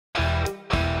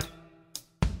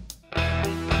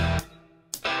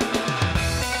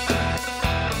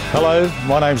Hello,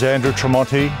 my name's Andrew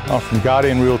Tremonti. I'm from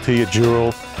Guardian Realty at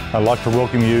Dural. I'd like to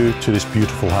welcome you to this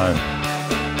beautiful home.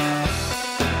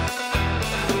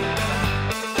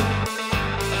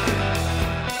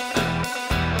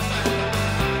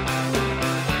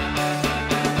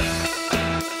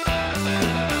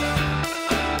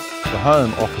 The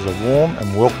home offers a warm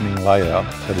and welcoming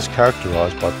layout that is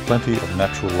characterised by plenty of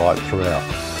natural light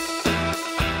throughout.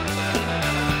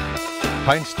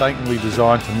 Painstakingly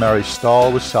designed to marry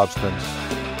style with substance,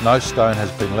 no stone has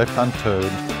been left unturned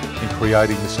in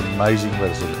creating this amazing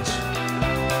residence.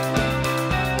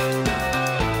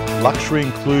 Luxury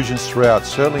inclusions throughout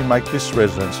certainly make this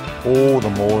residence all the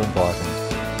more inviting.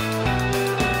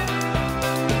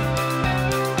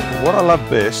 What I love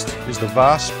best is the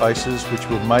vast spaces which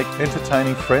will make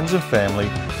entertaining friends and family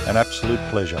an absolute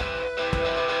pleasure.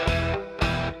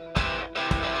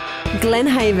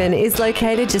 Glenhaven is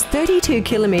located just 32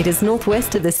 kilometres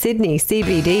northwest of the Sydney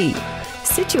CBD.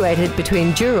 Situated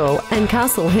between Dural and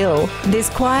Castle Hill, this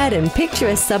quiet and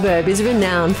picturesque suburb is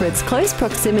renowned for its close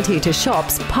proximity to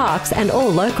shops, parks and all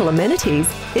local amenities.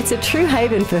 It's a true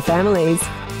haven for families.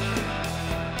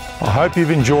 I hope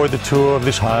you've enjoyed the tour of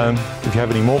this home. If you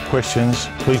have any more questions,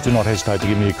 please do not hesitate to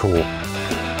give me a call.